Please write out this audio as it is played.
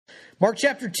Mark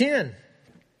chapter 10,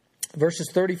 verses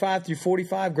 35 through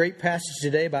 45. Great passage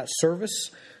today about service,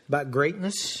 about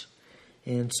greatness.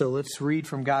 And so let's read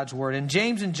from God's Word. And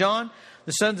James and John,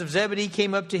 the sons of Zebedee,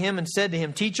 came up to him and said to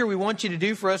him, "Teacher, we want you to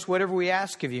do for us whatever we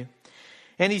ask of you."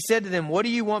 And he said to them, "What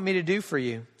do you want me to do for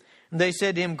you?" And they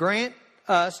said to him, "Grant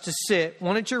us to sit,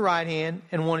 one at your right hand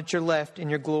and one at your left in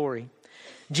your glory."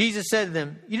 Jesus said to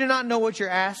them, "You do not know what you're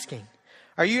asking.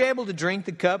 Are you able to drink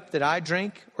the cup that I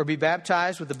drink, or be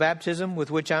baptized with the baptism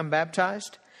with which I'm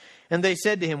baptized?" And they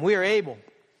said to him, "We are able."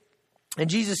 And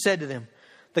Jesus said to them,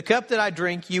 "The cup that I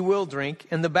drink, you will drink,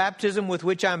 and the baptism with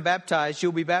which I'm baptized,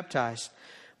 you'll be baptized.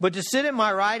 But to sit at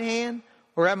my right hand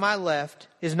or at my left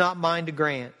is not mine to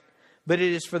grant, but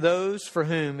it is for those for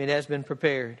whom it has been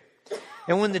prepared."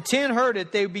 And when the 10 heard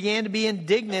it, they began to be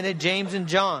indignant at James and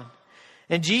John.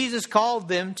 And Jesus called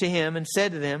them to him and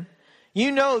said to them, "You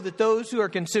know that those who are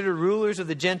considered rulers of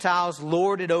the Gentiles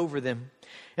lord it over them,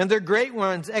 and their great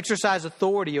ones exercise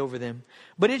authority over them.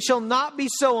 But it shall not be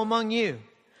so among you.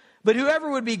 But whoever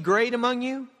would be great among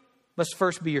you must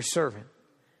first be your servant.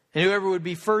 And whoever would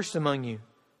be first among you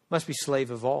must be slave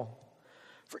of all.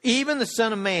 For even the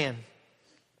Son of Man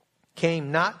came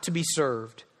not to be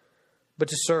served, but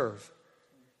to serve,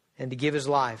 and to give his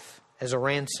life as a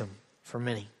ransom for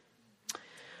many."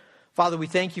 Father, we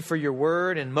thank you for your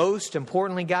word. And most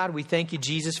importantly, God, we thank you,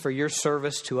 Jesus, for your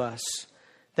service to us.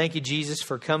 Thank you, Jesus,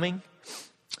 for coming,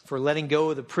 for letting go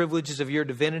of the privileges of your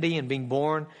divinity and being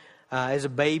born as a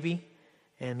baby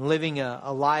and living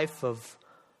a life of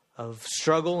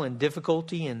struggle and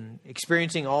difficulty and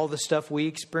experiencing all the stuff we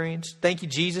experience. Thank you,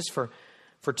 Jesus, for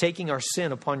taking our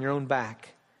sin upon your own back,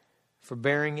 for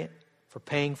bearing it, for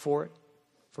paying for it,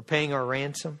 for paying our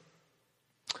ransom.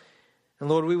 And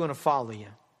Lord, we want to follow you.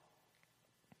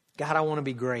 God, I want to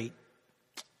be great.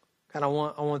 God, I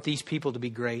want these people to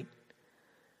be great.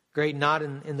 Great not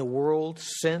in the world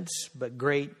sense, but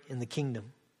great in the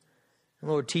kingdom.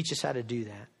 And Lord, teach us how to do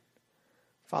that.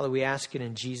 Father, we ask it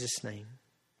in Jesus' name.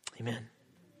 Amen.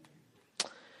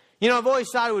 You know, I've always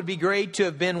thought it would be great to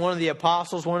have been one of the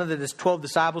apostles, one of the 12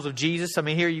 disciples of Jesus. I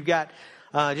mean, here you've got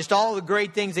just all the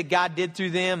great things that God did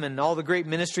through them and all the great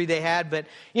ministry they had. But,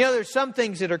 you know, there's some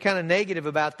things that are kind of negative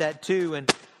about that too.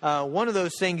 And one of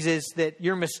those things is that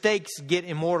your mistakes get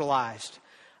immortalized.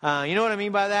 You know what I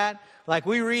mean by that? Like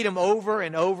we read them over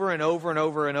and over and over and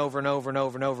over and over and over and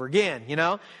over and over again, you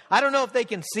know. I don't know if they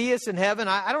can see us in heaven.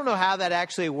 I don't know how that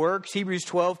actually works. Hebrews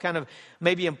 12 kind of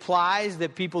maybe implies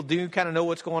that people do kind of know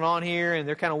what's going on here and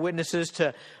they're kind of witnesses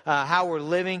to how we're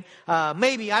living.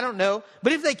 Maybe, I don't know.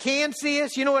 But if they can see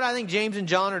us, you know what I think James and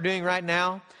John are doing right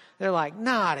now? They're like,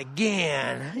 not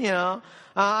again, you know.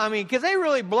 I mean, because they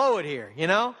really blow it here, you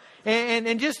know.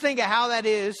 And just think of how that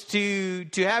is to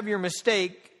have your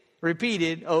mistake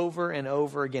repeated over and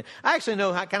over again. I actually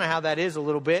know how that is a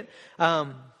little bit.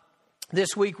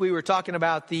 This week we were talking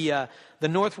about the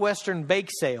Northwestern Bake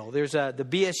Sale. There's the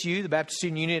BSU, the Baptist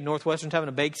Student Union at Northwestern's having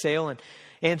a bake sale,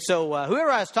 and so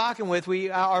whoever I was talking with,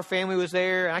 our family was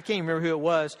there. I can't even remember who it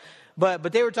was, but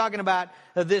they were talking about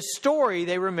this story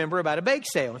they remember about a bake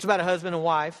sale. It's about a husband and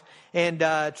wife, and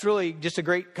it's really just a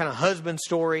great kind of husband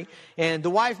story. And the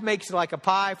wife makes like a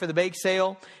pie for the bake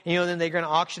sale, and, you know, then they're going to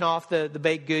auction off the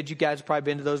baked goods. You guys have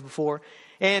probably been to those before.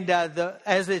 And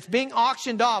as it's being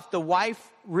auctioned off, the wife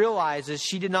realizes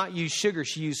she did not use sugar;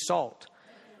 she used salt,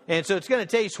 and so it's going to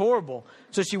taste horrible.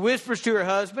 So she whispers to her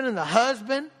husband, and the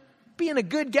husband, being a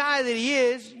good guy that he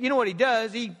is, you know what he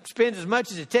does? He spends as much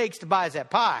as it takes to buy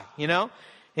that pie, you know?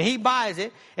 And he buys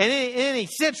it, and then he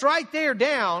sits right there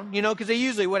down, you know, because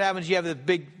usually what happens, you have the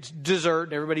big dessert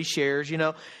and everybody shares, you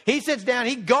know. He sits down,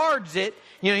 he guards it,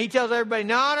 you know, he tells everybody,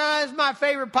 no, this is my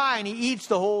favorite pie, and he eats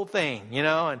the whole thing, you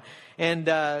know. And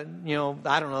you know,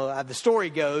 I don't know, the story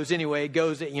goes, anyway, it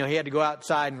goes that, you know, he had to go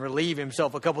outside and relieve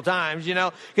himself a couple times, you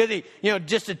know, because he, you know,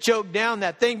 just to choke down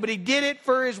that thing, but he did it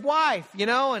for his wife, you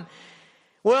know. And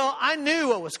well, I knew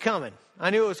what was coming.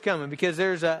 I knew it was coming because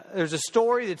there's a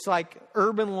story that's like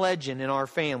urban legend in our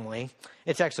family.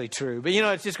 It's actually true. But, you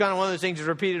know, it's just kind of one of those things that's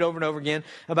repeated over and over again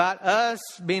about us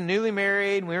being newly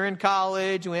married. We were in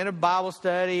college. We had a Bible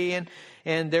study.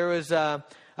 And there was a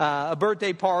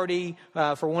birthday party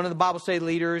for one of the Bible study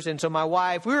leaders. And so my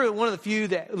wife, we were one of the few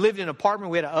that lived in an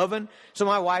apartment. We had an oven. So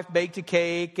my wife baked a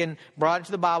cake and brought it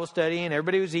to the Bible study. And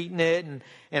everybody was eating it.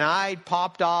 And I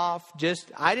popped off.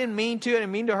 I didn't mean to. I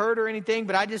didn't mean to hurt or anything.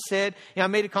 But I just said, you know, I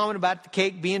made a comment about the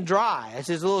cake being dry. I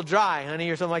said, it's a little dry, honey,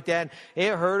 or something like that. And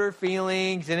it hurt her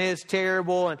feelings, and it's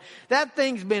terrible. And that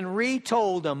thing's been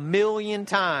retold 1,000,000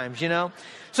 times, you know.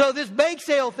 So this bake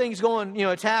sale thing's going, you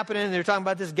know, it's happening. They're talking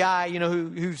about this guy, you know,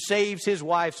 who who saves his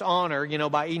wife's honor,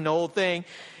 by eating the whole thing.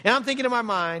 And I'm thinking in my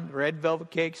mind, red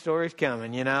velvet cake story's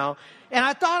coming, And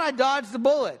I thought I dodged the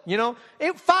bullet,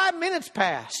 5 minutes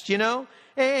passed, and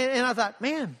I thought,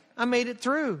 man, I made it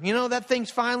through. That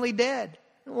thing's finally dead.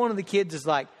 And one of the kids is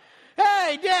like,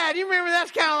 hey, Dad, you remember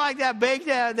that's kind of like that baked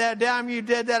that time you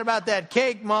did that about that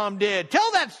cake Mom did.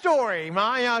 Tell that story,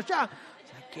 Mom. It's like,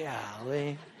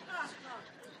 golly.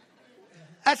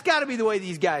 That's got to be the way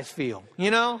these guys feel,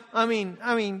 I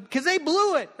mean, because they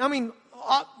blew it.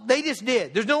 They just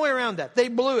did. There's no way around that. They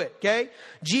blew it, okay?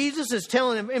 Jesus is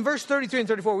telling them, in verse 33 and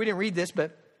 34, we didn't read this,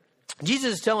 but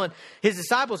Jesus is telling his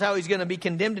disciples how he's going to be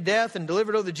condemned to death and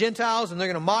delivered to the Gentiles, and they're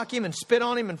going to mock him and spit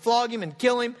on him and flog him and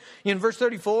kill him. In verse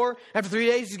 34, after 3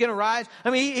 days, he's going to rise.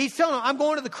 He's telling them, I'm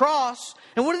going to the cross.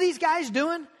 And what are these guys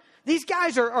doing? These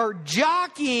guys are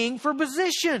jockeying for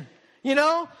position.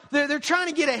 They're trying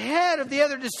to get ahead of the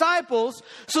other disciples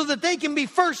so that they can be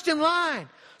first in line,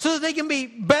 so that they can be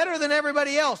better than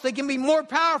everybody else. They can be more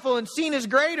powerful and seen as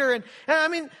greater. And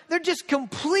they're just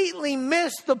completely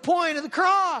missed the point of the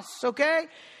cross, okay?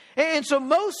 And so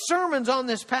most sermons on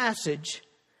this passage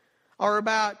are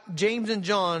about James and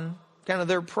John, kind of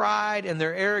their pride and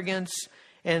their arrogance,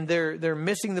 and they're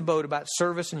missing the boat about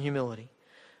service and humility.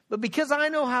 But because I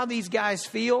know how these guys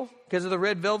feel, because of the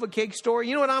red velvet cake story,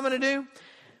 you know what I'm going to do?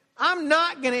 I'm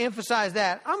not going to emphasize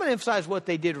that. I'm going to emphasize what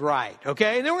they did right,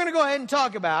 okay? And then we're going to go ahead and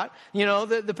talk about,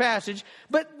 the passage.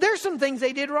 But there's some things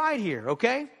they did right here,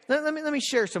 okay? Let me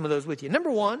share some of those with you.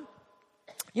 Number one,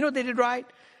 you know what they did right?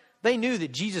 They knew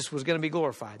that Jesus was going to be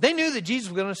glorified. They knew that Jesus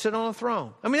was going to sit on a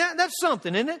throne. That's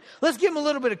something, isn't it? Let's give them a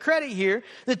little bit of credit here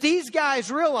that these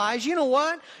guys realize, you know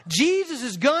what? Jesus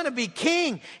is going to be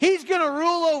king. He's going to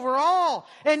rule over all.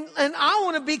 And I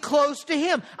want to be close to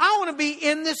him. I want to be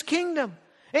in this kingdom.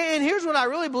 And here's what I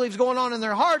really believe is going on in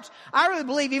their hearts. I really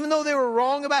believe, even though they were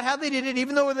wrong about how they did it,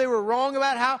 even though they were wrong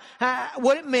about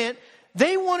what it meant,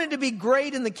 they wanted to be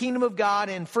great in the kingdom of God.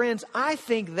 And friends, I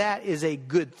think that is a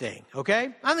good thing, okay?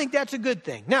 I think that's a good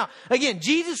thing. Now, again,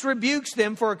 Jesus rebukes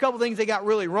them for a couple things they got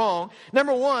really wrong.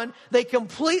 Number one, they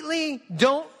completely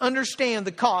don't understand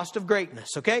the cost of greatness,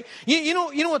 okay? You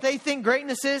know what they think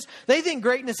greatness is? They think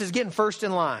greatness is getting first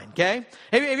in line, okay?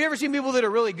 Have you ever seen people that are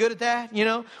really good at that?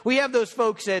 We have those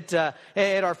folks at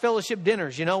our fellowship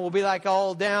dinners, we'll be like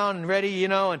all down and ready,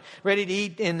 and ready to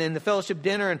eat in the fellowship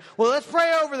dinner. And, well, let's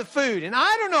pray over the food. And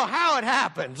I don't know how it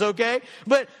happens, okay?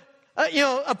 But,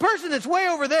 a person that's way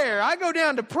over there, I go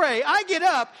down to pray, I get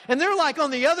up, and they're like on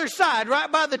the other side,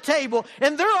 right by the table,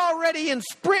 and they're already in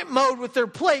sprint mode with their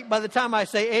plate by the time I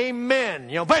say amen.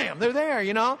 Bam, they're there,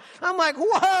 I'm like,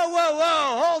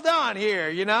 whoa, hold on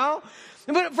here,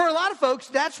 But for a lot of folks,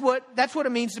 that's what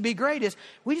it means to be great is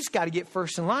we just got to get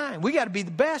first in line. We got to be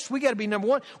the best. We got to be number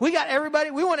one. We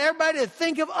want everybody to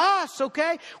think of us,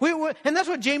 okay? And that's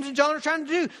what James and John are trying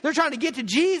to do. They're trying to get to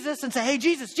Jesus and say, hey,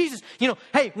 Jesus,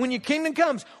 hey, when your kingdom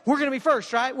comes, we're going to be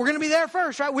first, right? We're going to be there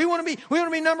first, right? We want to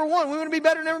be number one. We want to be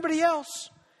better than everybody else.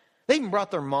 They even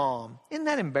brought their mom. Isn't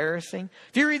that embarrassing?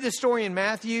 If you read the story in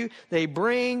Matthew, they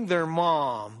bring their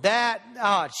mom.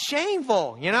 It's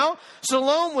shameful,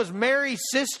 Salome was Mary's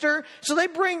sister, so they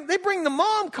bring the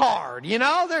mom card,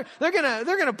 They're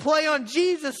gonna play on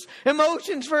Jesus'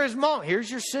 emotions for his mom.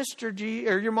 Here's your sister,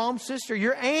 or your mom's sister,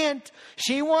 your aunt.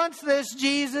 She wants this,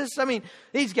 Jesus.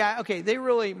 These guys, okay, they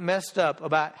really messed up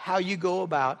about how you go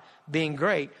about being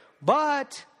great,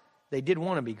 but they did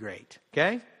want to be great,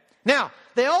 okay? Now,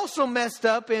 they also messed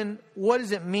up in what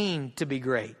does it mean to be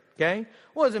great, okay?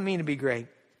 What does it mean to be great?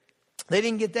 They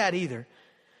didn't get that either,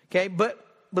 okay? But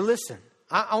listen,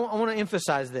 I want to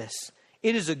emphasize this.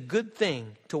 It is a good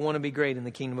thing to want to be great in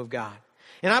the kingdom of God.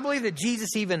 And I believe that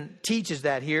Jesus even teaches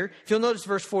that here. If you'll notice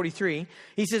verse 43,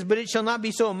 he says, but it shall not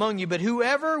be so among you, but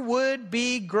whoever would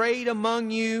be great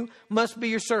among you must be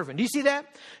your servant. Do you see that?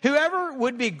 Whoever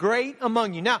would be great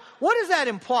among you. Now, what does that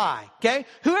imply? Okay?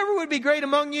 Whoever would be great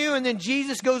among you, and then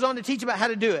Jesus goes on to teach about how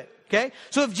to do it. Okay?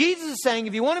 So if Jesus is saying,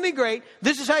 if you want to be great,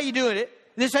 this is how you do it.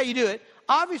 This is how you do it.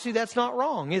 Obviously, that's not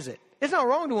wrong, is it? It's not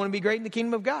wrong to want to be great in the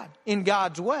kingdom of God, in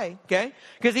God's way. Okay?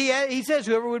 Because he says,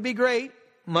 whoever would be great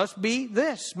must be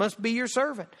your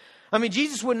servant.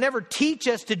 Jesus would never teach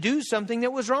us to do something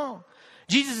that was wrong.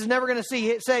 Jesus is never going to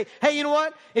say, hey, you know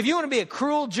what? If you want to be a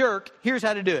cruel jerk, here's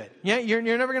how to do it. Yeah, you're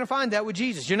never going to find that with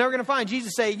Jesus. You're never going to find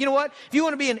Jesus say, you know what? If you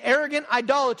want to be an arrogant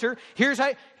idolater, here's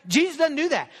how. Jesus doesn't do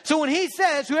that. So when he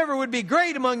says, whoever would be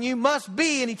great among you must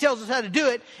be, and he tells us how to do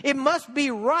it, it must be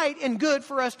right and good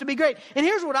for us to be great. And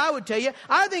here's what I would tell you.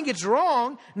 I think it's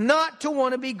wrong not to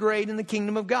want to be great in the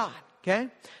kingdom of God. Okay?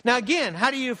 Now again, how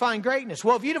do you define greatness?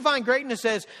 Well, if you define greatness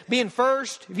as being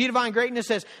first, if you define greatness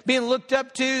as being looked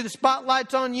up to, the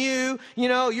spotlight's on you,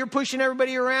 you're pushing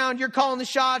everybody around, you're calling the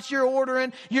shots, you're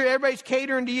ordering, everybody's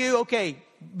catering to you, okay,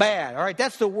 bad. All right,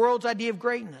 that's the world's idea of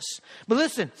greatness. But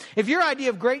listen, if your idea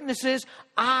of greatness is,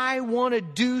 I want to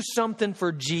do something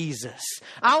for Jesus.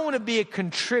 I want to be a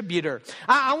contributor.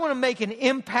 I want to make an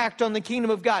impact on the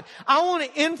kingdom of God. I want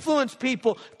to influence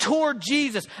people toward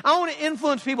Jesus. I want to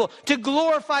influence people to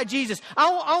glorify Jesus.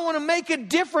 I want to make a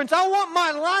difference. I want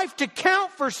my life to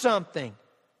count for something.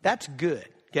 That's good,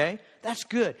 okay? That's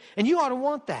good. And you ought to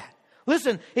want that.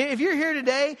 Listen, if you're here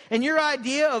today and your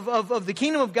idea of the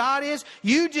kingdom of God is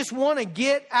you just want to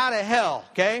get out of hell,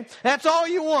 okay? That's all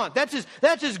you want. That's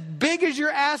as big as your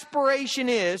aspiration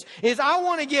is I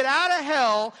want to get out of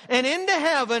hell and into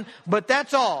heaven, but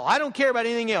that's all. I don't care about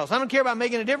anything else. I don't care about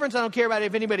making a difference. I don't care about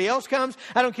if anybody else comes.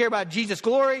 I don't care about Jesus'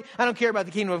 glory. I don't care about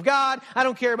the kingdom of God. I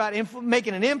don't care about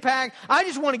making an impact. I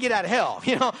just want to get out of hell.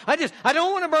 I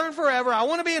don't want to burn forever. I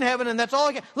want to be in heaven, and that's all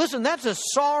I can. Listen, that's a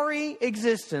sorry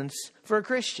existence for a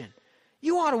Christian.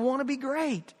 You ought to want to be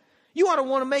great. You ought to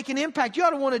want to make an impact. You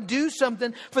ought to want to do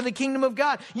something for the kingdom of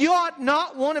God. You ought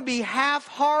not want to be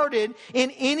half-hearted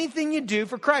in anything you do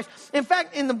for Christ. In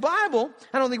fact, in the Bible,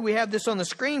 I don't think we have this on the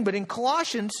screen, but in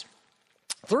Colossians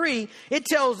 3, it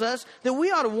tells us that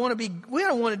we ought to want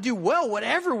to do well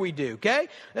whatever we do, okay?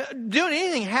 Doing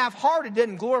anything half-hearted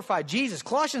doesn't glorify Jesus.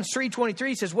 Colossians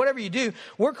 3:23 says, whatever you do,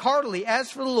 work heartily as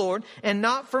for the Lord and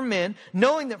not for men,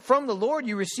 knowing that from the Lord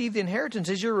you receive the inheritance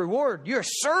as your reward. You're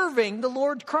serving the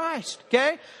Lord Christ,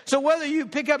 okay? So whether you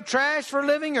pick up trash for a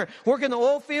living or work in the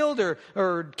oil field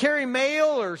or carry mail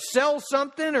or sell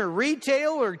something or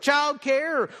retail or child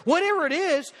care or whatever it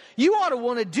is, you ought to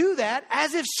want to do that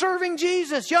as if serving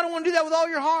Jesus. You ought to want to do that with all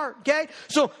your heart, okay?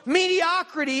 So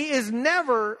mediocrity is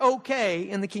never okay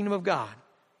in the kingdom of God.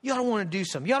 You ought to want to do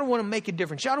something. You ought to want to make a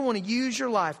difference. You ought to want to use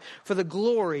your life for the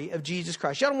glory of Jesus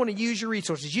Christ. You ought to want to use your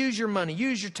resources, use your money,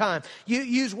 use your time.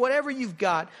 Use whatever you've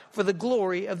got for the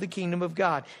glory of the kingdom of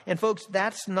God. And folks,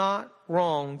 that's not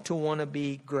wrong to want to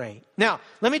be great. Now,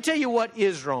 let me tell you what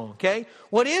is wrong, okay?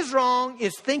 What is wrong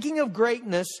is thinking of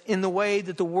greatness in the way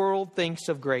that the world thinks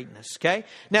of greatness, okay?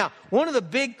 Now, one of the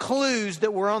big clues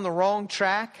that we're on the wrong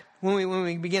track when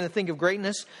we begin to think of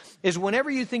greatness is whenever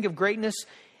you think of greatness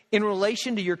in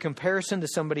relation to your comparison to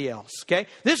somebody else, okay?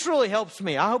 This really helps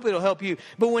me. I hope it'll help you.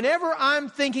 But whenever I'm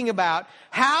thinking about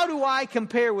how do I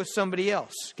compare with somebody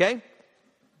else, okay?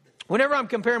 Whenever I'm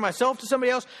comparing myself to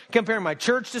somebody else, comparing my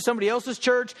church to somebody else's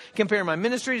church, comparing my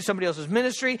ministry to somebody else's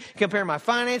ministry, comparing my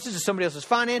finances to somebody else's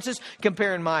finances,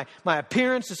 comparing my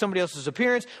appearance to somebody else's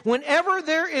appearance, whenever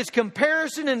there is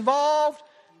comparison involved,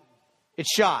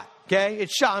 it's shot, okay?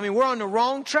 It's shot. I mean, we're on the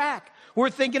wrong track. We're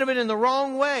thinking of it in the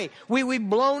wrong way. We've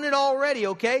blown it already,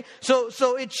 okay? So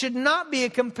it should not be a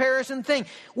comparison thing.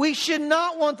 We should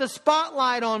not want the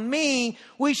spotlight on me.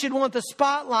 We should want the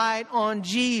spotlight on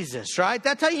Jesus, right?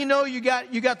 That's how you know you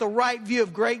got the right view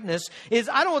of greatness is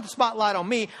I don't want the spotlight on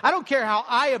me. I don't care how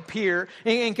I appear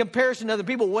in comparison to other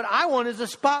people. What I want is a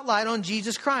spotlight on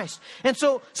Jesus Christ. And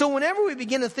so whenever we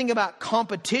begin to think about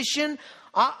competition,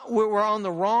 we're on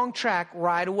the wrong track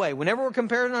right away. Whenever we're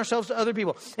comparing ourselves to other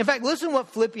people. In fact, listen to what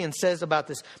Philippians says about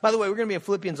this. By the way, we're going to be in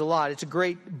Philippians a lot. It's a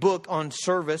great book on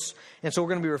service, and so we're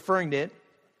going to be referring to it.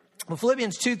 Well,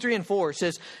 Philippians 2, 3, and 4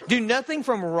 says, do nothing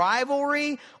from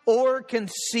rivalry or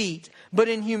conceit, but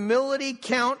in humility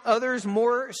count others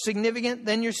more significant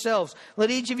than yourselves. Let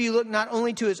each of you look not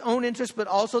only to his own interest, but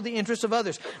also the interests of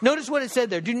others. Notice what it said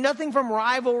there. Do nothing from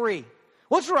rivalry.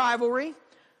 What's rivalry?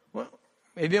 Well,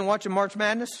 have you been watching March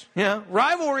Madness? Yeah.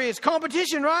 Rivalry is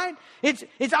competition, right? It's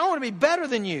I want to be better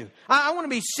than you. I want to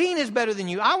be seen as better than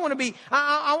you. I want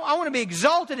to be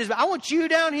exalted as I want you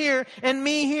down here and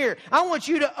me here. I want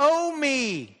you to owe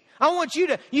me. I want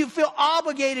you feel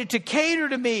obligated to cater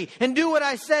to me and do what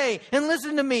I say and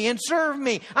listen to me and serve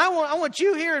me. I want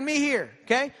you here and me here.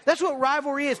 Okay? That's what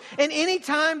rivalry is. And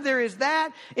anytime there is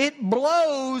that, it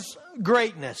blows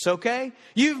greatness. Okay?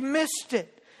 You've missed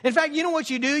it. In fact, you know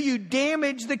what you do? You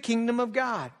damage the kingdom of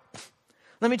God.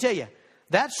 Let me tell you,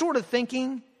 that sort of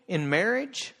thinking in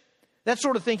marriage, that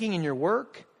sort of thinking in your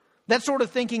work, that sort of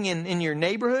thinking in your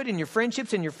neighborhood, in your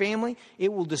friendships, in your family,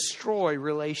 it will destroy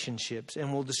relationships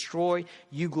and will destroy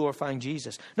you glorifying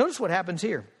Jesus. Notice what happens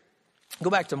here. Go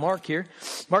back to Mark here.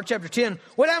 Mark chapter 10.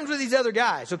 What happens with these other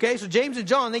guys? Okay, so James and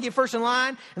John, they get first in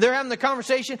line. And they're having the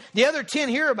conversation. The other 10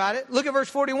 hear about it. Look at verse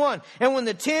 41. And when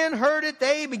the 10 heard it,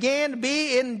 they began to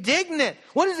be indignant.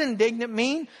 What does indignant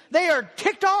mean? They are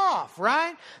ticked off,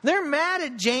 right? They're mad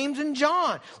at James and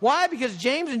John. Why? Because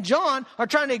James and John are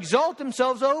trying to exalt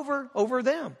themselves over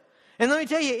them. And let me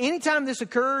tell you, anytime this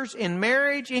occurs in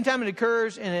marriage, anytime it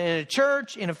occurs in a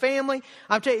church, in a family,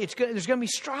 I'll tell you, there's going to be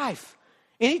strife.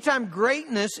 Anytime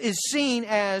greatness is seen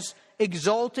as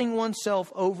exalting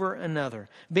oneself over another,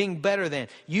 being better than.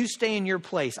 You stay in your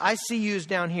place. I see you as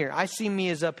down here. I see me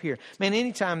as up here. Man,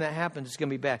 anytime that happens, it's going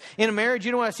to be bad. In a marriage,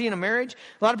 you know what I see in a marriage?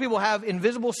 A lot of people have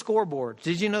invisible scoreboards.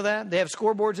 Did you know that? They have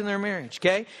scoreboards in their marriage,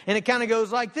 okay? And it kind of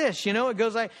goes like this, you know? It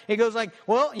goes like,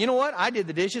 well, you know what? I did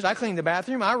the dishes. I cleaned the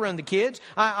bathroom. I run the kids.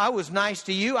 I was nice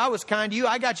to you. I was kind to you.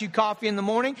 I got you coffee in the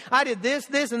morning. I did this,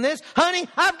 this, and this. Honey,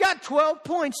 I've got 12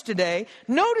 points today.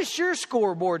 Notice your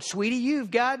scoreboard, sweetie. You've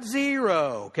got 0.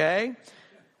 Okay?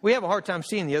 We have a hard time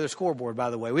seeing the other scoreboard, by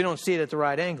the way. We don't see it at the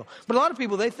right angle. But a lot of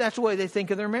people, that's the way they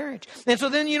think of their marriage. And so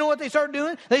then you know what they start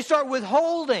doing? They start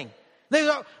withholding. They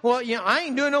go, well, you know, I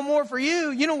ain't doing no more for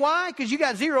you. You know why? Because you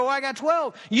got 0, I got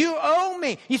 12. You owe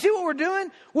me. You see what we're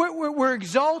doing? We're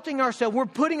exalting ourselves. We're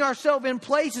putting ourselves in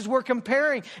places. We're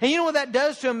comparing. And you know what that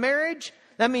does to a marriage?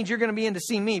 That means you're going to be in to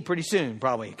see me pretty soon,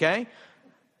 probably, okay?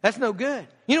 That's no good.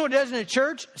 You know what it does in a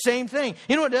church? Same thing.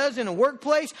 You know what it does in a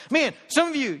workplace? Man, some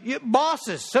of you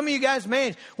bosses, some of you guys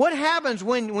manage. What happens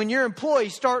when your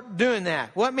employees start doing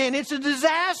that? What, man, it's a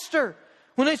disaster.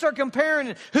 When they start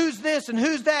comparing who's this and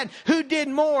who's that, and who did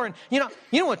more. And you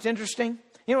know what's interesting?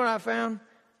 You know what I found?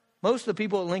 Most of the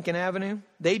people at Lincoln Avenue,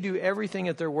 they do everything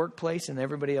at their workplace and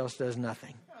everybody else does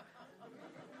nothing.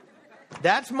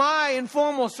 That's my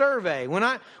informal survey. When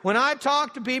I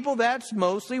talk to people, that's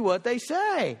mostly what they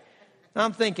say.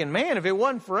 I'm thinking, man, if it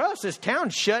wasn't for us, this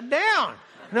town's shut down.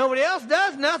 Nobody else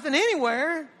does nothing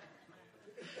anywhere.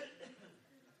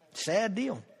 Sad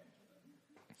deal.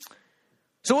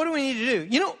 So what do we need to do?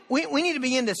 You know, we need to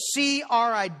begin to see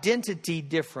our identity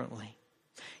differently.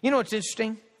 You know what's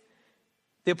interesting?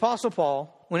 The Apostle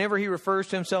Paul, whenever he refers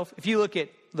to himself, if you look at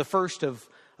the first of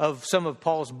some of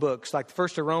Paul's books, like the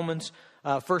first of Romans,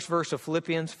 first verse of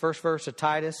Philippians, first verse of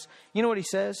Titus, you know what he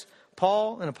says?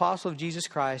 Paul, an apostle of Jesus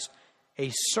Christ, a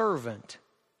servant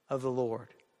of the Lord.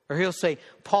 Or he'll say,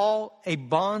 Paul, a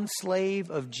bondslave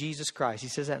of Jesus Christ. He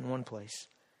says that in one place.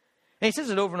 And he says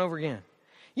it over and over again.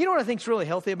 You know what I think is really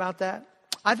healthy about that?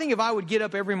 I think if I would get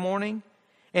up every morning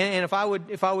and if I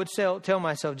would tell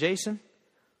myself, Jason,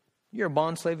 you're a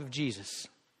bondslave of Jesus.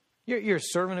 You're a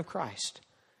servant of Christ.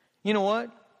 You know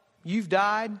what? You've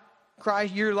died.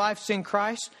 Christ, your life's in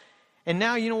Christ. And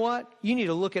now you know what? You need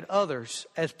to look at others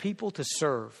as people to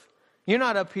serve. You're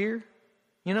not up here.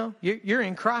 You know, you're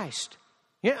in Christ.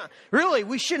 Yeah, really,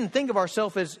 we shouldn't think of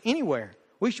ourselves as anywhere.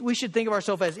 We should think of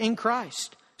ourselves as in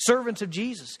Christ, servants of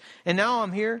Jesus. And now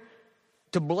I'm here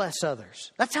to bless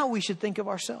others. That's how we should think of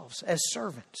ourselves, as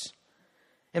servants.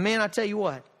 And man, I tell you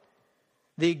what,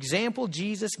 the example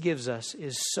Jesus gives us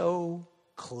is so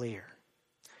clear.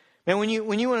 Man, when you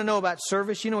want to know about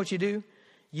service, you know what you do?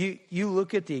 You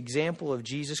look at the example of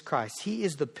Jesus Christ. He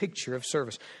is the picture of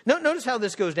service. Notice how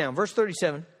this goes down. Verse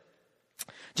 37.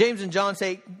 James and John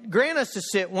say, grant us to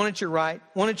sit one at your right,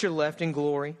 one at your left in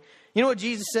glory. You know what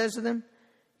Jesus says to them?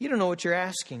 You don't know what you're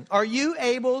asking. Are you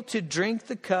able to drink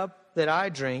the cup that I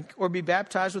drink or be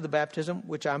baptized with the baptism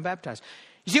which I'm baptized?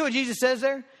 You see what Jesus says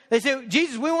there? They say,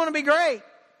 Jesus, we want to be great.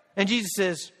 And Jesus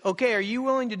says, okay, are you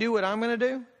willing to do what I'm going to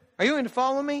do? Are you willing to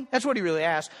follow me? That's what he really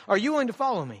asked. Are you willing to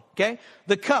follow me? Okay.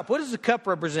 The cup. What does the cup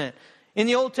represent? In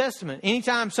the Old Testament,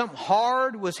 anytime something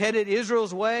hard was headed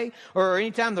Israel's way, or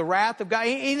anytime the wrath of God,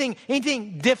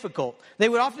 anything difficult, they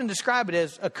would often describe it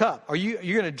as a cup. You're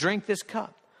going to drink this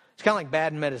cup. It's kind of like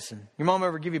bad medicine. Your mom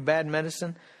ever give you bad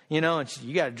medicine? You know, and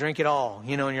you got to drink it all,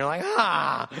 you know, and you're like,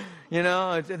 you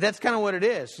know, that's kind of what it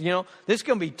is. You know, this is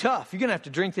going to be tough. You're going to have to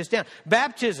drink this down.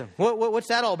 Baptism. What's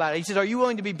that all about? He says, are you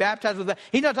willing to be baptized with that?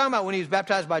 He's not talking about when he was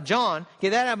baptized by John. Okay,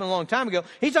 that happened a long time ago.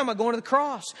 He's talking about going to the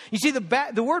cross. You see,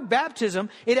 the word baptism,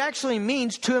 it actually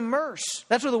means to immerse.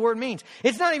 That's what the word means.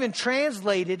 It's not even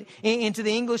translated into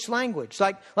the English language.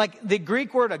 Like the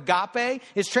Greek word agape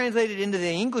is translated into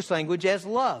the English language as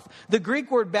love. The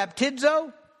Greek word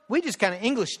baptizo, we just kind of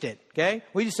Englished it, okay?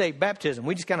 We just say baptism.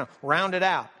 We just kind of round it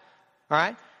out, all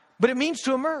right? But it means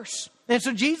to immerse. And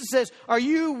so Jesus says, are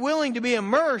you willing to be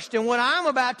immersed in what I'm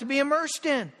about to be immersed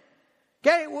in?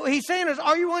 Okay, well, he's saying is,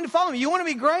 are you willing to follow me? You want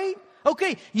to be great?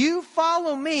 Okay, you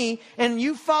follow me, and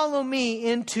you follow me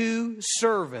into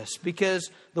service,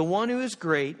 because the one who is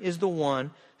great is the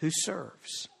one who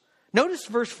serves. Notice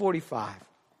verse 45.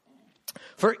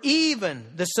 For even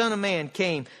the Son of Man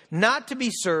came not to be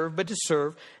served, but to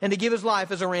serve, and to give his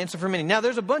life as a ransom for many. Now,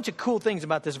 there's a bunch of cool things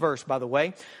about this verse, by the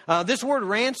way. This word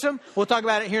ransom, we'll talk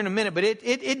about it here in a minute, but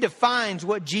it defines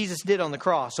what Jesus did on the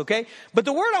cross, okay? But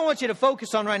the word I want you to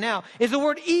focus on right now is the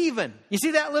word even. You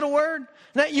see that little word?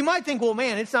 Now, you might think, well,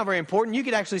 man, it's not very important. You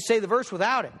could actually say the verse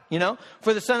without it, you know?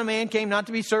 For the Son of Man came not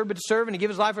to be served, but to serve, and to give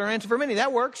his life as a ransom for many.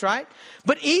 That works, right?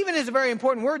 But even is a very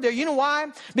important word there. You know why?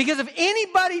 Because if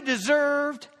anybody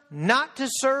deserved not to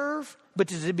serve, but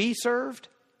to be served,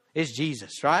 is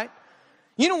Jesus, right?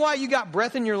 You know why you got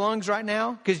breath in your lungs right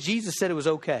now? Because Jesus said it was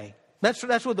okay. That's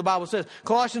what the Bible says.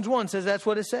 Colossians 1 says that's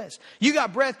what it says. You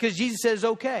got breath because Jesus says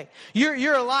okay.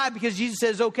 You're alive because Jesus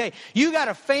says okay. You got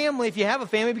a family if you have a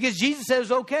family because Jesus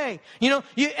says okay. You know,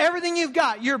 everything you've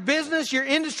got, your business, your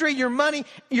industry, your money,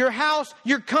 your house,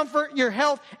 your comfort, your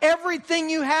health,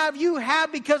 everything you have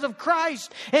because of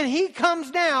Christ. And He comes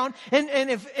down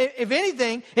and if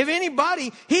anything, if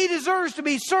anybody, He deserves to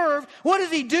be served. What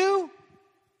does He do?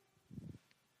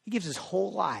 He gives His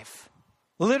whole life,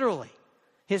 literally.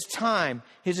 His time,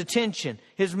 His attention,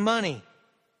 His money,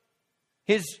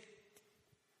 His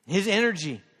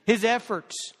energy, His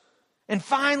efforts, and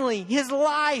finally, His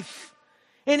life.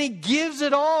 And He gives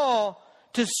it all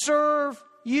to serve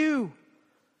you,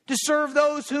 to serve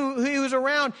those who He was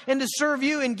around, and to serve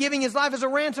you in giving His life as a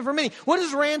ransom for many. What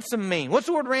does ransom mean? What's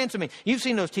the word ransom mean? You've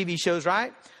seen those TV shows,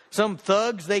 right? Some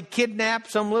thugs, they kidnap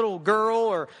some little girl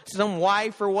or some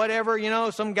wife or whatever, you know,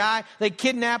 some guy. They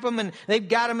kidnap them and they've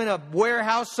got them in a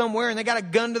warehouse somewhere and they got a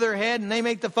gun to their head and they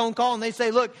make the phone call and they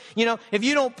say, look, you know, if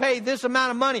you don't pay this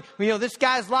amount of money, you know, this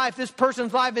guy's life, this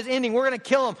person's life is ending. We're going to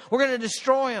kill him. We're going to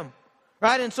destroy him.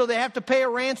 Right? And so they have to pay a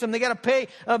ransom. They got to pay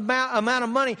an amount of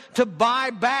money to buy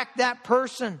back that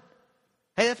person.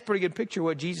 Hey, that's a pretty good picture of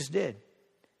what Jesus did.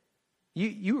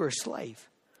 You were a slave.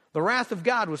 The wrath of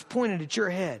God was pointed at your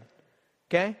head.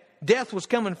 Okay? Death was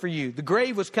coming for you. The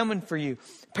grave was coming for you.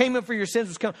 Payment for your sins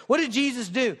was coming. What did Jesus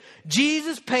do?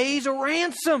 Jesus pays a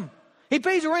ransom. He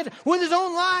pays a ransom with His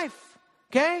own life.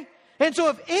 Okay? And so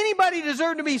if anybody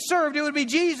deserved to be served, it would be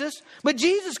Jesus. But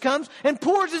Jesus comes and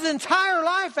pours His entire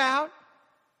life out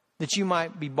that you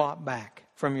might be bought back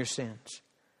from your sins.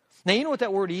 Now, you know what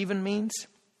that word even means?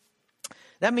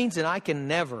 That means that I can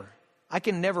never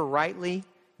rightly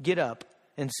get up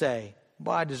and say,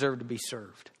 well, I deserve to be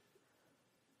served.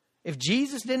 If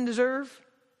Jesus didn't deserve,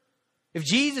 if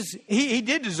Jesus, he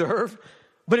did deserve,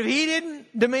 but if He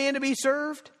didn't demand to be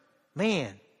served,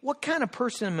 man, what kind of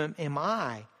person am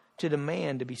I to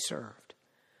demand to be served?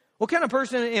 What kind of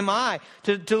person am I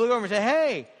to look over and say,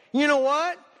 hey, you know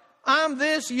what? I'm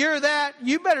this, you're that.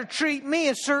 You better treat me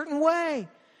a certain way.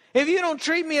 If you don't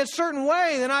treat me a certain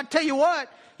way, then I tell you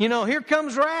what, you know, here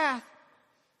comes wrath.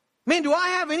 Man, do I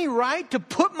have any right to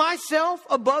put myself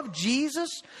above Jesus?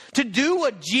 To do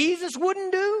what Jesus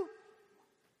wouldn't do?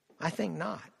 I think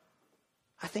not.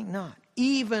 I think not.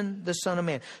 Even the Son of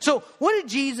Man. So what did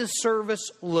Jesus' service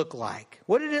look like?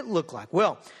 What did it look like?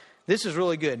 Well, this is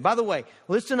really good. By the way,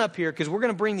 listen up here because we're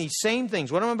going to bring these same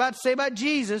things. What I'm about to say about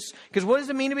Jesus, because what does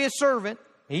it mean to be a servant?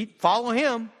 Follow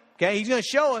Him. Okay, He's going to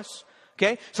show us.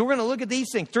 Okay, so we're going to look at these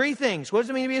things. 3 things. What does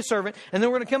it mean to be a servant? And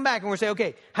then we're going to come back and we're going to say,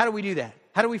 okay, how do we do that?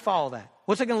 How do we follow that?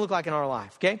 What's that going to look like in our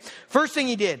life? Okay. First thing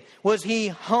He did was He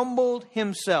humbled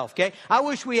Himself. Okay. I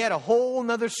wish we had a whole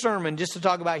nother sermon just to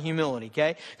talk about humility.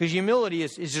 Okay. Because humility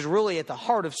is just really at the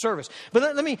heart of service.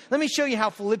 But let me show you how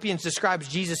Philippians describes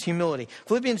Jesus' humility.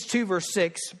 Philippians 2 verse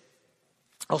 6.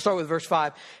 I'll start with verse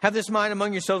 5. Have this mind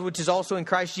among yourselves, which is also in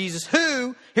Christ Jesus,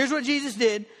 who, here's what Jesus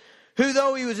did, who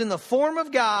though He was in the form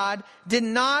of God, did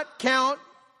not count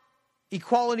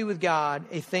equality with God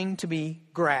a thing to be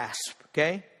grasped.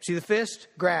 Okay? See the fist?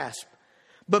 Grasp.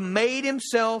 But made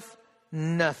Himself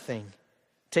nothing,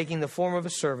 taking the form of a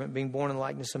servant, being born in the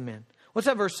likeness of men. What's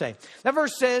that verse say? That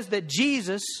verse says that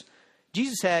Jesus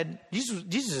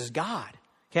is God.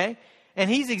 Okay? And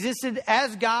He's existed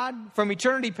as God from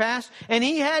eternity past. And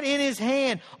He had in His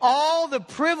hand all the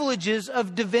privileges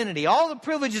of divinity. All the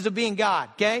privileges of being God.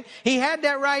 Okay? He had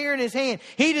that right here in His hand.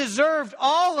 He deserved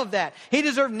all of that. He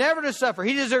deserved never to suffer.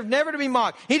 He deserved never to be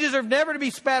mocked. He deserved never to be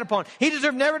spat upon. He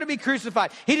deserved never to be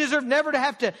crucified. He deserved never to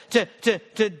have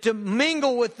to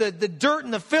mingle with the dirt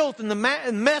and the filth and the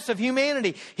mess of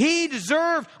humanity. He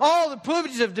deserved all the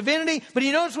privileges of divinity. But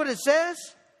you notice what it says?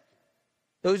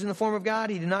 Those in the form of God,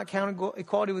 He did not count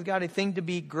equality with God a thing to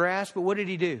be grasped. But what did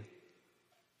He do?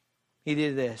 He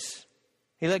did this.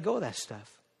 He let go of that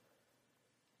stuff.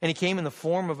 And He came in the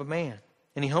form of a man.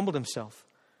 And He humbled Himself.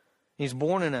 He's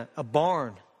born in a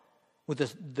barn with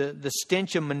the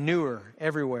stench of manure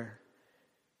everywhere.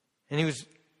 And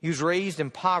he was raised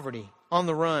in poverty, on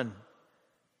the run,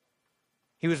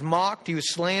 He was mocked. He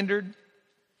was slandered.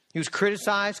 He was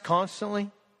criticized constantly.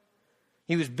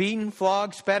 He was beaten,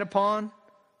 flogged, spat upon,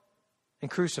 and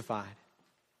crucified.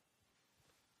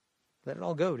 Let it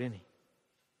all go, didn't he?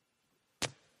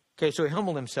 Okay, so he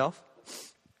humbled himself.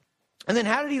 And then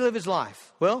how did he live his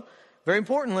life? Well, very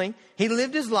importantly, he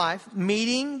lived his life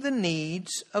meeting the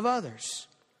needs of others.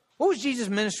 What was Jesus'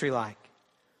 ministry like?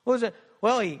 What was it?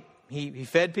 Well, he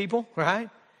fed people, right?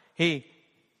 He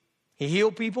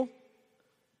healed people.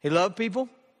 He loved people.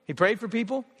 He prayed for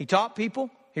people. He taught people.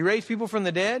 He raised people from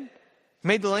the dead.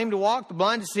 Made the lame to walk, the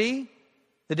blind to see,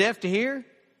 the deaf to hear.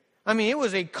 I mean, it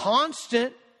was a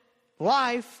constant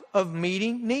life of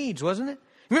meeting needs, wasn't it?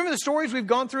 Remember the stories we've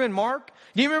gone through in Mark?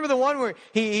 Do you remember the one where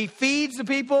he feeds the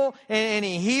people and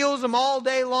he heals them all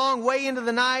day long, way into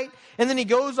the night? And then he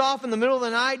goes off in the middle of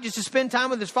the night just to spend time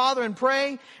with his Father and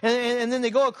pray. And then they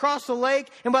go across the lake.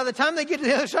 And by the time they get to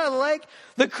the other side of the lake,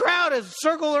 the crowd has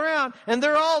circled around. And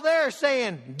they're all there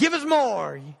saying, give us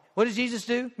more. What does Jesus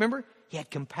do? Remember? He had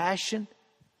compassion.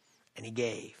 And he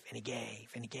gave, and he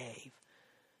gave, and he gave.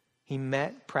 He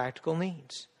met practical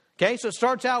needs. Okay, so it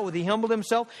starts out with he humbled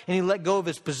himself and he let go of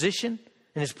his position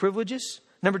and his privileges.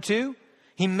 Number 2,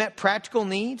 he met practical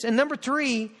needs. And number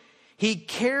 3, he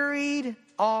carried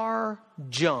our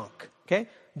junk. Okay,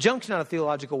 junk's not a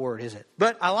theological word, is it?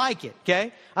 But I like it,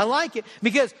 okay? I like it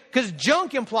because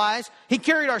junk implies he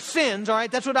carried our sins, all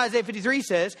right? That's what Isaiah 53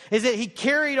 says, is that he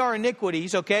carried our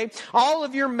iniquities, okay? All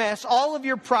of your mess, all of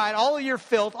your pride, all of your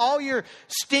filth, all your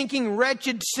stinking,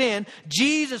 wretched sin,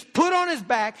 Jesus put on his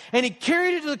back and he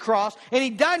carried it to the cross and he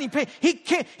died and he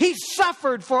paid. He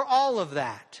suffered for all of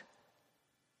that.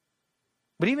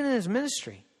 But even in his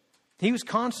ministry, he was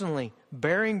constantly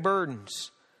bearing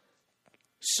burdens,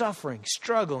 suffering,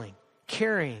 struggling,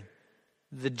 carrying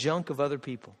the junk of other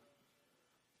people.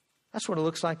 That's what it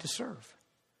looks like to serve.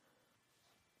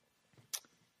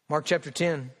 Mark chapter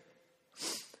 10.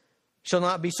 Shall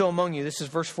not be so among you. This is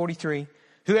verse 43.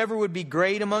 Whoever would be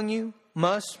great among you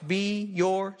must be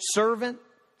your servant.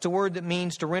 It's a word that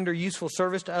means to render useful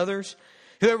service to others.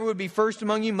 Whoever would be first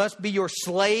among you must be your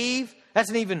slave. That's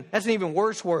an even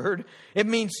worse word. It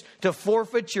means to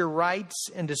forfeit your rights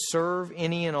and to serve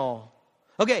any and all.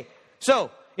 Okay, so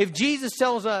if Jesus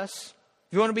tells us,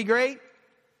 if you want to be great,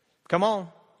 come on.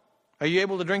 Are you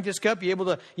able to drink this cup? You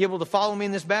able to follow me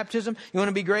in this baptism? You want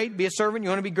to be great? Be a servant. You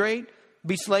want to be great?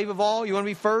 Be slave of all. You want to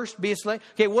be first? Be a slave.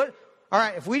 Okay, all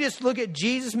right, if we just look at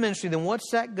Jesus' ministry, then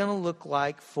what's that going to look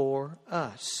like for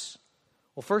us?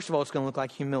 Well, first of all, it's going to look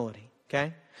like humility,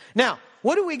 okay? Now,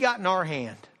 what do we got in our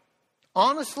hand?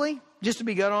 Honestly, just to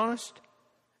be God honest,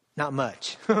 not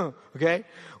much. Okay?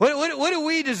 What do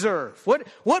we deserve?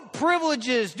 What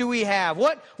privileges do we have?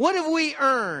 What have we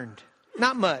earned?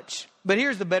 Not much. But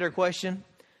here's the better question.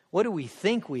 What do we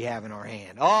think we have in our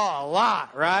hand? Oh, a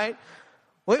lot, right?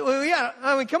 We got,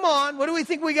 I mean, come on. What do we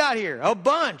think we got here? A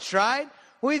bunch, right?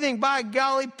 We think, by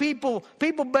golly, people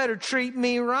better treat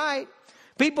me right.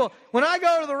 People, when I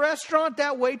go to the restaurant,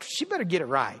 that waitress, she better get it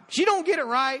right. She don't get it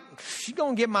right, she's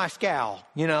going to get my scowl,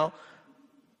 you know.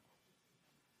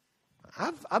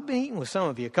 I've been eating with some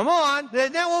of you. Come on.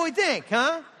 That's not what we think,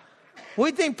 huh?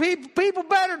 We think people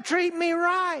better treat me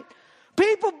right.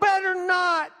 People better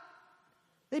not.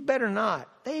 They better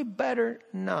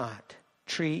not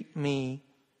treat me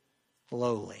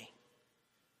lowly.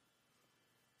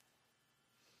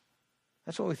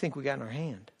 That's what we think we got in our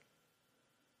hand.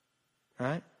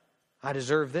 Right? I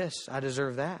deserve this. I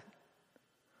deserve that.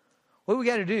 What do we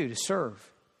got to do to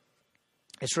serve?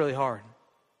 It's really hard.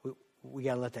 We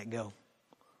got to let that go.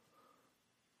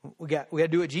 We got to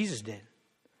do what Jesus did.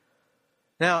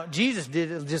 Now, Jesus did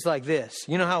it just like this.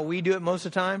 You know how we do it most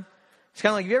of the time? It's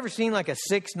kind of like, have you ever seen like a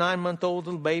 6-9-month-old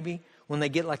little baby when they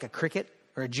get like a cricket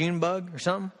or a June bug or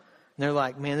something? And they're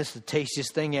like, man, this is the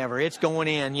tastiest thing ever. It's going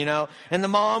in, you know. And the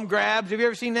mom grabs. Have you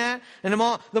ever seen that? And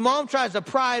the mom tries to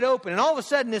pry it open. And all of a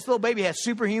sudden, this little baby has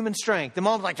superhuman strength. The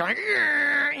mom's like,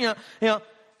 you know.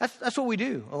 That's what we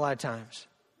do a lot of times.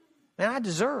 Man, I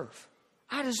deserve.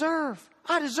 We got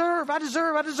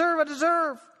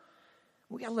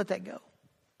to let that go.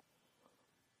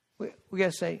 We got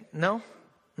to say, no.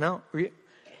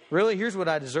 Really, here's what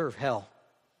I deserve, hell.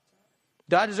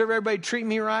 Do I deserve everybody to treat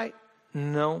me right?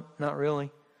 No, not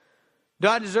really. Do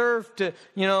I deserve to,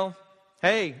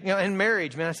 in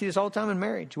marriage, man, I see this all the time in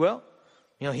marriage. Well,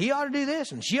 he ought to do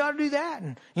this and she ought to do that.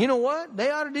 And you know what?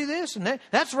 They ought to do this and that.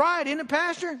 That's right, isn't it,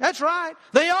 Pastor? That's right.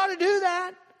 They ought to do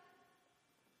that.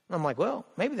 And I'm like, well,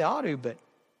 maybe they ought to, but,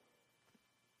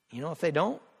 if they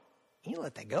don't, you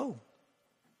let that go.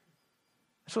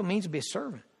 That's what it means to be a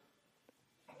servant.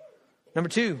 Number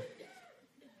 2,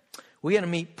 We got to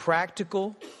meet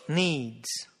practical needs.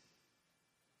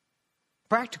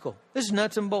 Practical. This is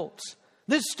nuts and bolts.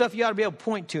 This is stuff you ought to be able to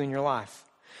point to in your life.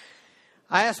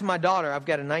 I asked my daughter, I've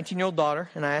got a 19-year-old daughter,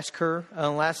 and I asked her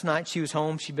last night, she was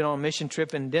home, she'd been on a mission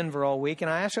trip in Denver all week,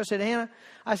 and I asked her, I said, Hannah,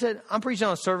 I said, I'm preaching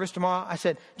on a service tomorrow. I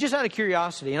said, just out of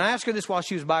curiosity, and I asked her this while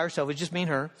she was by herself, it was just me and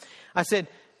her. I said,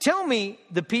 tell me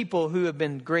the people who have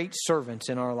been great servants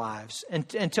in our lives, and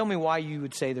tell me why you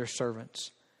would say they're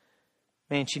servants.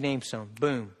 Man, she named some.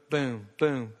 Boom, boom,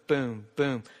 boom, boom,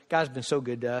 boom. God's been so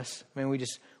good to us. Man, we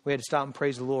had to stop and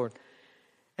praise the Lord.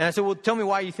 And I said, well, tell me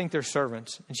why you think they're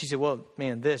servants. And she said, well,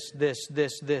 man, this. You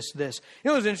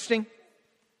know what was interesting?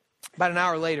 About an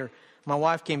hour later, my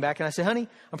wife came back and I said, honey,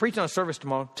 I'm preaching on a service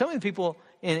tomorrow. Tell me the people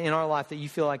in our life that you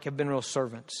feel like have been real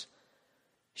servants.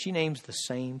 She names the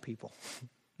same people. Isn't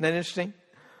that interesting?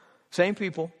 Same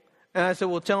people. And I said,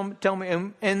 well, tell me.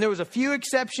 And there was a few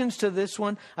exceptions to this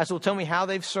one. I said, well, tell me how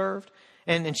they've served.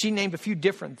 And she named a few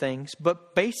different things,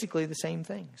 but basically the same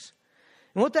things.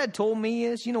 And what that told me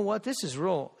is, you know what, this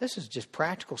is just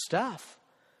practical stuff.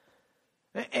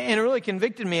 And it really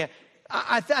convicted me.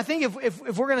 I think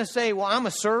if we're going to say, well, I'm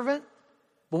a servant,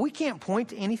 but we can't point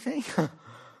to anything,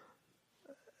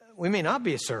 we may not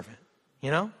be a servant,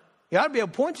 you know? You ought to be able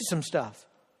to point to some stuff.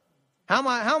 How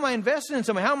am I investing in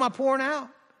somebody? How am I pouring out?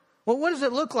 Well, what does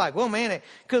it look like? Well, man, it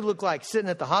could look like sitting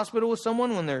at the hospital with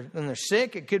someone when they're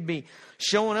sick. It could be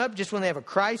showing up just when they have a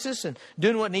crisis and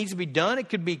doing what needs to be done. It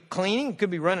could be cleaning. It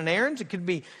could be running errands. It could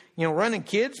be, running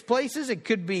kids places. It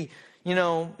could be,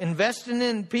 investing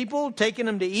in people, taking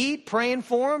them to eat, praying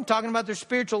for them, talking about their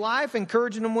spiritual life,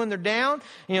 encouraging them when they're down,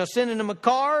 sending them a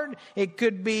card. It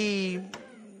could be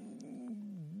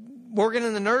working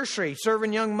in the nursery,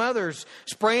 serving young mothers,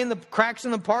 spraying the cracks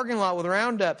in the parking lot with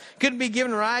Roundup. Could be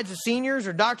giving rides to seniors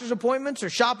or doctor's appointments or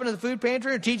shopping at the food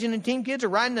pantry or teaching the teen kids or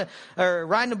riding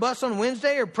the bus on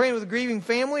Wednesday or praying with a grieving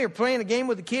family or playing a game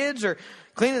with the kids or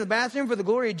cleaning the bathroom for the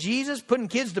glory of Jesus, putting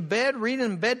kids to bed, reading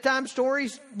them bedtime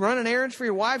stories, running errands for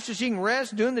your wife so she can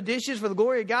rest, doing the dishes for the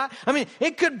glory of God. I mean,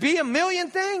 it could be a million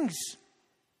things.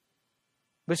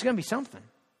 But it's going to be something.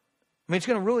 I mean, it's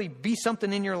going to really be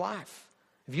something in your life.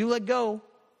 If you let go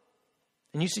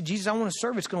and you say, Jesus, I want to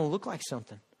serve, it's going to look like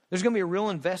something. There's going to be a real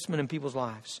investment in people's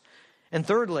lives. And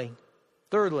thirdly,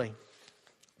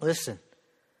 listen,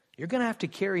 you're going to have to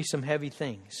carry some heavy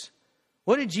things.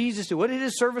 What did Jesus do? What did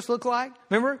his service look like?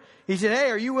 Remember? He said,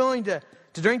 hey, are you willing to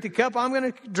drink the cup I'm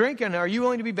going to drink? And are you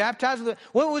willing to be baptized with it?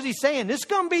 What was he saying? This is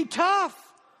going to be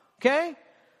tough. Okay?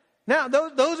 Now,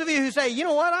 those of you who say, you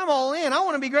know what, I'm all in. I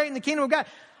want to be great in the kingdom of God.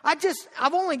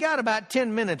 I've only got about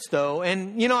 10 minutes, though,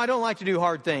 and, I don't like to do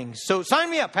hard things. So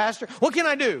sign me up, Pastor. What can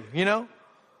I do,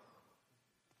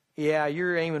 Yeah,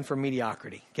 you're aiming for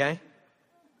mediocrity, okay?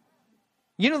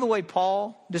 You know the way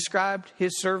Paul described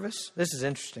his service? This is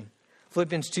interesting.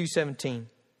 Philippians 2:17.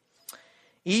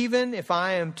 Even if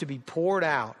I am to be poured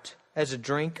out as a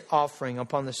drink offering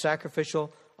upon the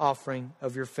sacrificial offering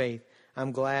of your faith,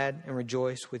 I'm glad and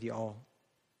rejoice with you all.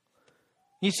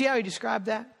 You see how he described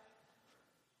that?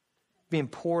 Being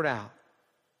poured out.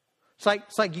 It's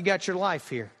like you got your life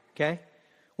here, okay?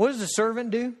 What does the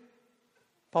servant do?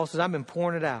 Paul says, I've been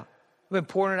pouring it out. I've been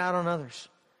pouring it out on others.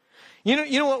 You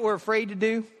know what we're afraid to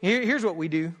do? Here's what we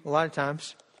do a lot of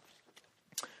times.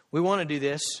 We want to do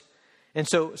this. And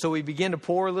so we begin to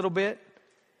pour a little bit.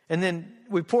 And then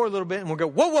we pour a little bit and we'll go,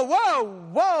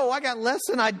 whoa, I got less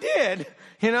than I did,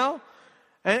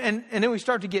 And then we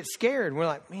start to get scared. We're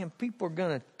like, man, people are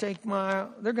going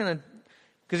to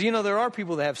because, there are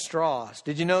people that have straws.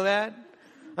 Did you know that?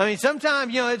 I mean,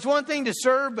 sometimes, it's one thing to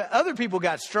serve, but other people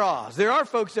got straws. There are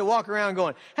folks that walk around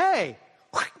going, hey,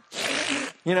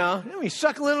 let me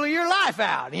suck a little of your life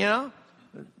out,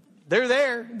 They're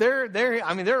there.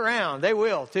 They're around. They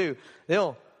will, too.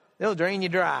 They'll drain you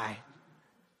dry.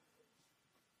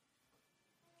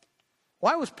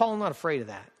 Why was Paul not afraid of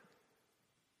that?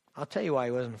 I'll tell you why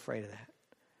he wasn't afraid of that.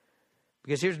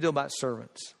 Because here's the deal about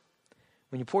servants.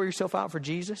 When you pour yourself out for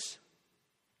Jesus,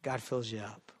 God fills you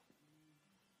up.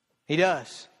 He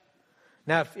does.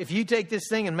 Now, if you take this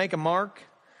thing and make a mark,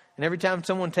 and every time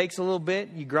someone takes a little bit,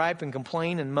 you gripe and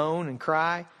complain and moan and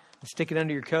cry and stick it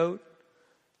under your coat,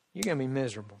 you're going to be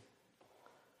miserable.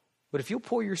 But if you'll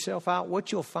pour yourself out,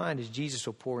 what you'll find is Jesus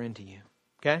will pour into you.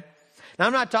 Okay? Now,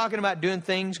 I'm not talking about doing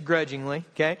things grudgingly.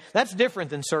 Okay? That's different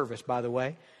than service, by the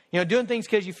way. Doing things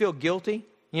because you feel guilty,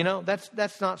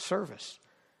 that's not service.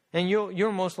 And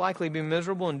you'll most likely be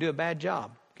miserable and do a bad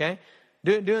job, okay?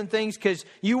 Doing things because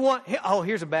you want... Oh,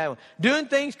 here's a bad one. Doing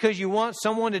things because you want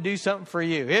someone to do something for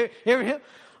you.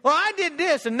 Well, I did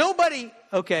this and nobody...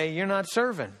 Okay, you're not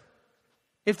serving.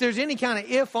 If there's any kind of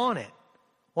if on it,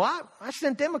 Well, I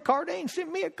sent them a card. They ain't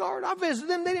sent me a card. I visited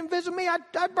them. They didn't visit me.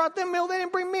 I brought them meal. They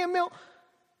didn't bring me a meal.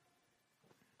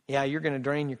 Yeah, you're going to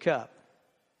drain your cup.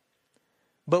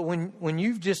 But when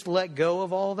you've just let go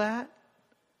of all that,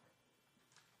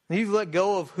 you've let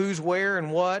go of who's where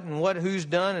and what who's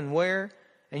done and where,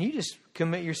 and you just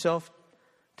commit yourself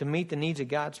to meet the needs of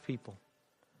God's people,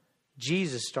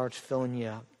 Jesus starts filling you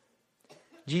up.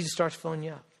 Jesus starts filling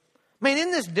you up. Man,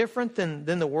 isn't this different than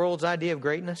the world's idea of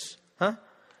greatness? Huh?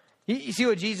 You see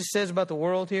what Jesus says about the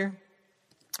world here?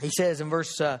 He says in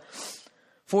verse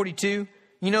 42,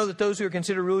 you know that those who are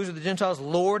considered rulers of the Gentiles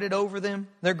lord it over them.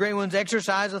 Their great ones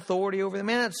exercise authority over them.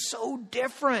 Man, that's so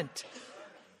different.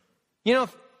 You know,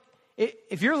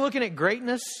 if you're looking at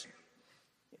greatness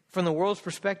from the world's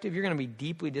perspective, you're going to be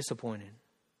deeply disappointed.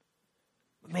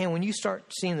 But man, when you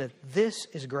start seeing that this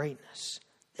is greatness,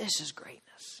 this is greatness.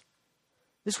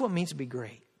 This is what it means to be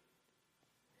great.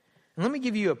 And let me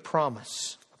give you a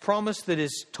promise that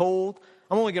is told.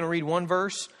 I'm only going to read one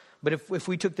verse, but if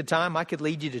we took the time, I could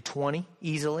lead you to 20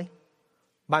 easily,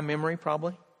 by memory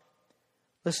probably.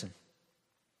 Listen,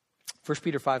 1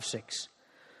 Peter 5:6.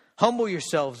 Humble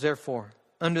yourselves, therefore,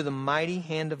 under the mighty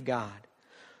hand of God,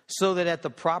 so that at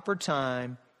the proper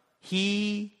time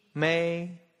He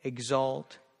may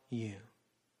exalt you.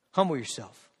 Humble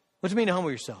yourself. What does it mean to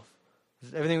humble yourself?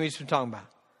 Everything we've been talking about.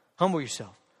 Humble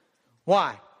yourself.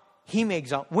 Why? He may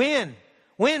exalt. When?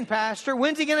 When, Pastor?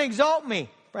 When's He going to exalt me?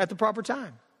 At the proper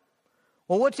time.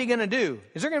 Well, what's He going to do?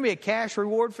 Is there going to be a cash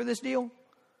reward for this deal?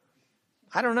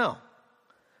 I don't know.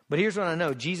 But here's what I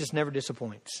know. Jesus never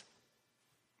disappoints.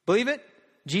 Believe it?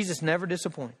 Jesus never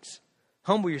disappoints.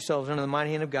 Humble yourselves under the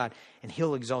mighty hand of God, and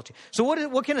He'll exalt you. So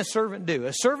what can a servant do?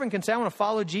 A servant can say, I want to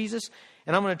follow Jesus,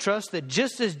 and I'm going to trust that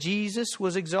just as Jesus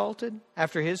was exalted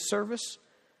after His service,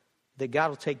 that God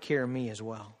will take care of me as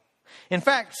well. In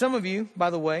fact, some of you, by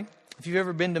the way, if you've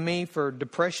ever been to me for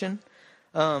depression,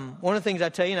 one of the things I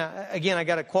tell you, and again, I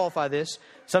got to qualify this.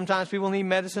 Sometimes people need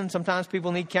medicine. Sometimes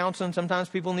people need counseling. Sometimes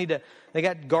people they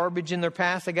got garbage in their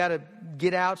past. They got to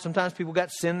get out. Sometimes people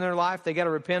got sin in their life they got to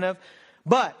repent of.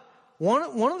 But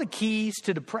one of the keys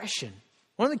to depression,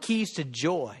 one of the keys to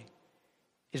joy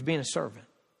is being a servant.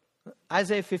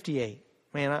 Isaiah 58.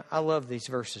 Man, I love these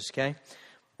verses, okay?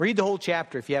 Read the whole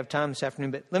chapter if you have time this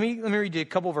afternoon. But let me read you a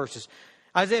couple verses.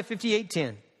 Isaiah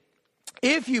 58:10.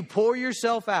 If you pour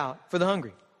yourself out for the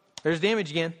hungry. There's the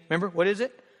image again. Remember, what is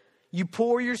it? You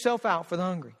pour yourself out for the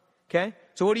hungry. Okay?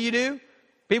 So what do?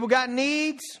 People got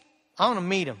needs. I want to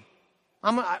meet them.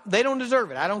 They don't deserve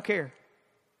it. I don't care.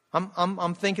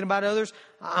 I'm thinking about others.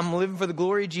 I'm living for the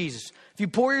glory of Jesus. If you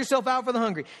pour yourself out for the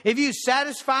hungry, if you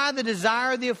satisfy the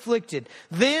desire of the afflicted,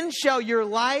 then shall your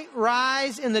light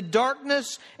rise in the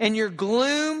darkness and your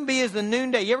gloom be as the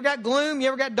noonday. You ever got gloom? You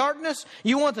ever got darkness?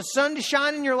 You want the sun to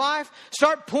shine in your life?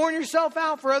 Start pouring yourself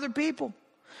out for other people.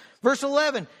 Verse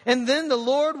 11, and then the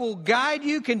Lord will guide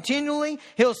you continually.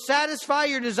 He'll satisfy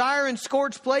your desire in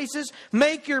scorched places,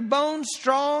 make your bones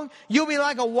strong. You'll be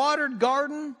like a watered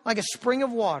garden, like a spring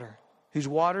of water, whose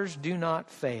waters do not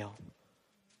fail.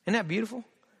 Isn't that beautiful?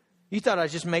 You thought I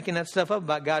was just making that stuff up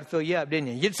about God fill you up,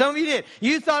 didn't you? Some of you did.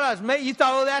 You thought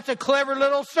oh, that's a clever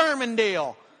little sermon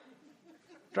deal.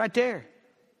 It's right there.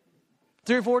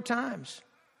 3 or 4 times.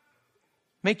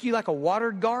 Make you like a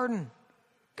watered garden.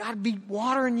 God be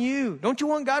watering you. Don't you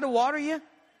want God to water you?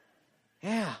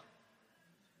 Yeah.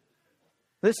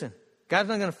 Listen, God's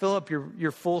not going to fill up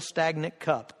your full stagnant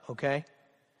cup, okay?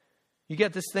 You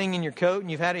got this thing in your coat and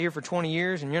you've had it here for 20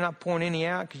 years and you're not pouring any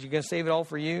out because you're going to save it all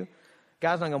for you.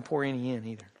 God's not going to pour any in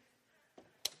either.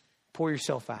 Pour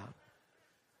yourself out.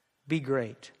 Be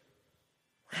great.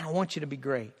 Man, I want you to be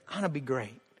great. I want to be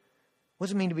great. What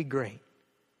does it mean to be great?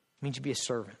 It means you be a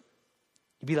servant.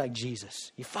 You be like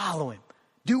Jesus. You follow Him.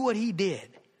 Do what He did.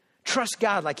 Trust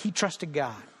God like He trusted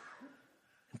God.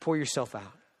 And pour yourself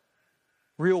out.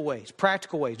 Real ways,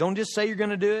 practical ways. Don't just say you're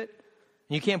going to do it.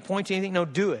 And you can't point to anything. No,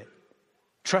 do it.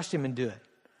 Trust Him and do it.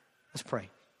 Let's pray.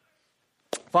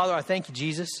 Father, I thank you,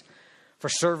 Jesus, for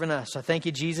serving us. I thank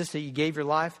you, Jesus, that you gave your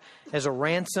life as a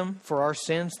ransom for our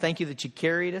sins. Thank you that you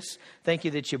carried us. Thank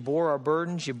you that you bore our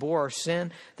burdens. You bore our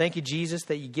sin. Thank you, Jesus,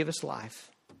 that you give us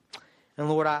life. And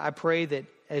Lord, I pray that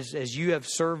as you have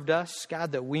served us,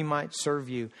 God, that we might serve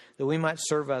you, that we might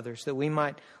serve others, that we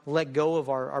might let go of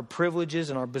our privileges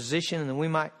and our position, and that we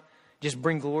might just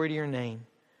bring glory to your name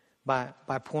by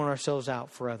pouring ourselves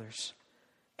out for others.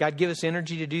 God, give us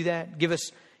energy to do that. Give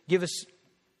us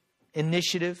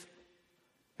initiative.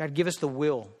 God, give us the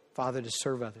will, Father, to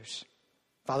serve others.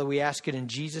 Father, we ask it in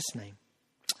Jesus' name.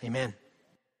 Amen.